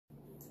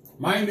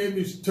My name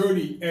is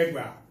Tony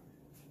Egba.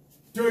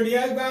 Tony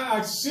Egba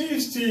at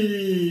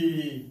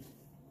 60.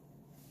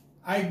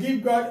 I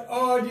give God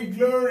all the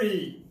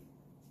glory.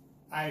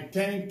 I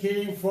thank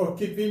Him for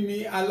keeping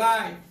me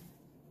alive.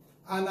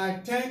 And I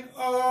thank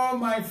all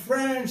my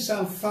friends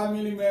and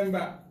family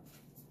members,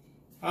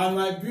 and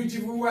my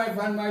beautiful wife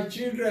and my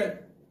children,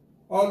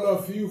 all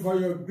of you for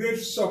your great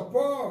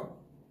support.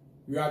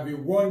 You have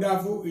been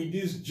wonderful in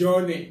this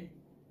journey.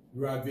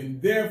 You have been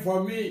there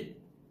for me.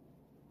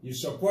 You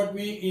support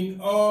me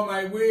in all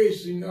my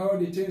ways, in all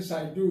the things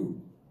I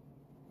do.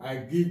 I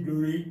give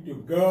glory to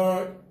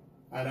God,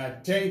 and I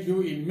thank you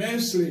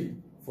immensely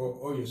for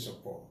all your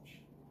support.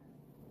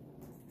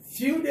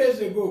 Few days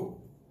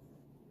ago,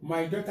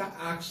 my daughter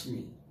asked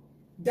me,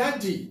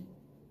 "Daddy,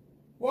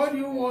 what do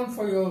you want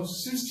for your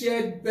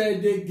 60th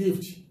birthday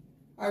gift?"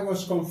 I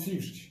was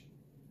confused.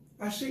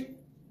 I said,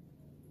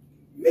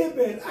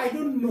 "Mabel, I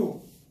don't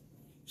know."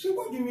 She said,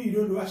 "What do you mean you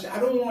don't know?" I said, "I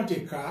don't want a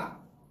car.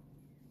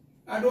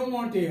 I don't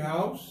want a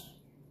house.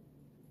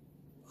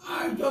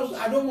 I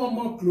don't want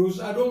more clothes.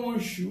 I don't want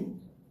shoes.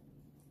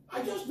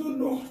 I just don't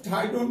know.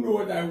 I don't know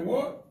what I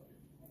want."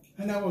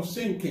 And I was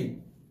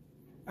thinking,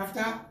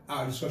 after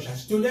our discussion, I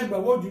told them,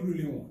 "But what do you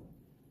really want?"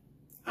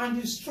 And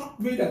it struck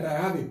me that I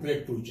have a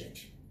pet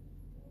project.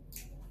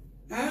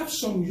 I have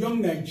some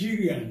young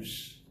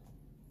Nigerians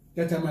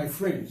that are my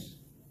friends.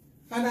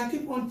 And I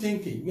keep on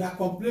thinking, we are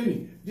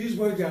complaining. These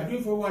boys, they are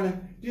doing for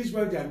one. These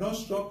boys, they are not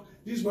struck.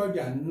 These boys, they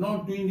are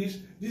not doing this.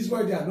 These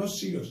boys, they are not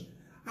serious.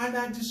 And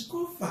I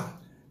discovered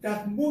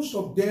that most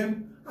of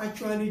them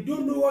actually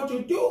don't know what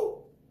to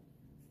do.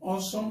 Or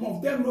some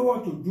of them know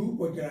what to do,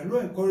 but there are no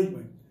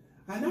encouragement.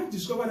 And I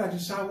discovered that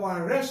it's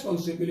our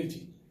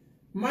responsibility,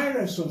 my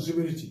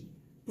responsibility,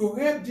 to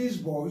help these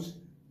boys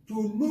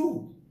to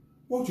know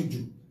what to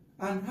do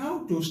and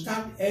how to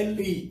start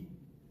early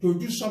to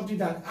do something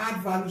that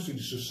adds value to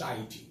the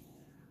society.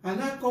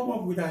 And I come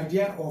up with the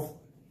idea of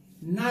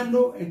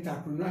Nano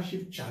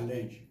Entrepreneurship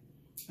Challenge.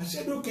 I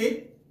said,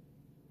 okay,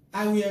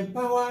 I will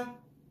empower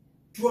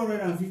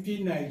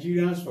 250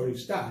 Nigerians for a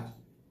start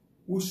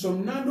with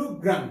some nano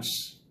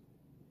grants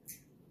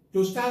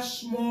to start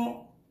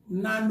small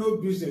nano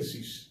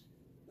businesses,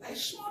 like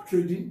small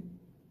trading,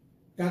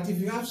 that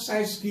if you have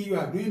side skill you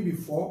are doing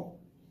before,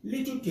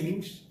 little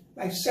things,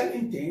 like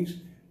selling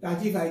things,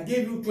 that if I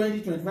gave you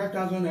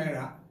 25,000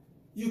 naira,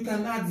 you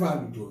can add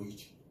value to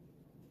it.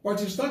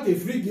 But it's not a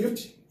free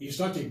gift, it's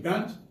not a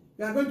grant.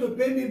 You are going to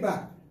pay me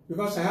back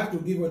because I have to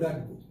give other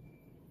people.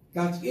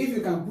 That if you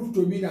can prove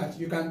to me that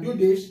you can do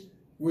this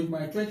with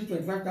my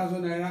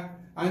 25,000 naira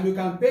and you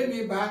can pay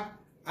me back,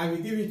 I will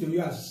give it to you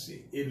as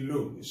a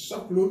loan, a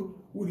soft loan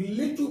with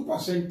little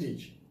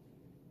percentage.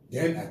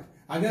 Then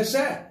I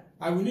said,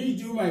 I will need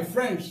you, my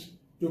friends,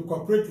 to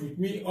cooperate with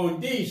me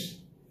on this.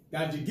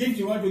 That the gift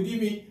you want to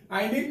give me,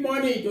 I need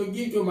money to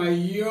give to my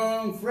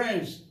young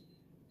friends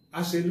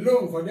as a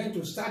loan for them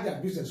to start their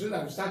business, so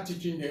that I will start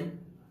teaching them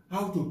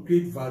how to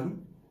create value,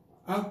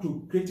 how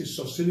to create a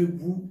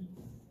sustainable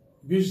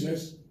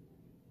business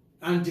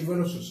and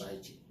develop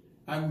society.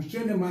 And we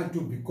train them how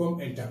to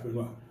become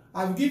entrepreneurs.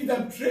 I will give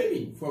them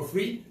training for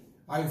free.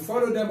 I will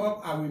follow them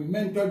up. I will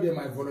mentor them.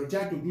 I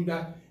volunteer to do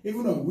that,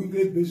 even on a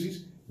weekly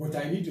basis. But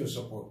I need your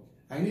support.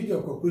 I need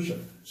your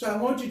cooperation. So I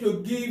want you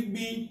to give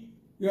me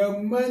your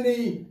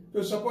money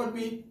to support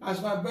me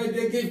as my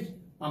birthday gift.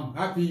 I'm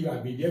happy you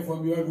have been there for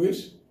me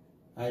always.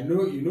 I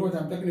know you know what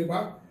I'm talking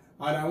about.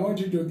 And I want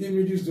you to give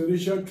me this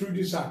donation through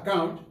this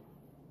account,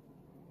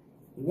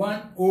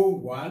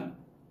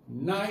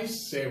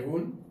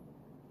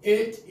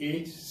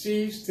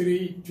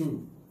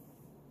 10197886632.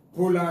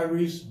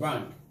 Polaris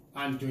Bank.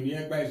 Anthony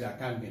Egba is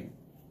account name.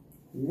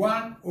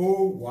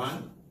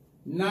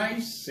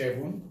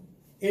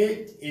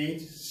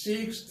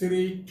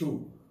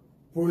 10197886632.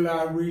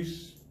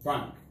 Polaris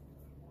Bank.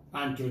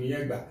 Anthony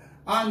Egba.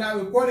 And I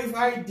will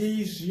qualify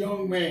these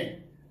young men.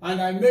 And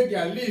I make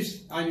their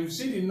list, and you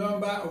see the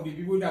number of the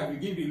people that we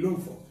give the loan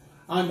for.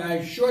 And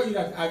I show you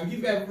that I will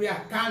give every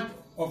account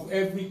of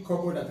every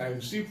couple that I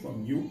receive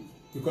from you,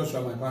 because you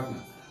are my partner.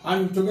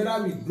 And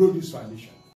together we grow this foundation.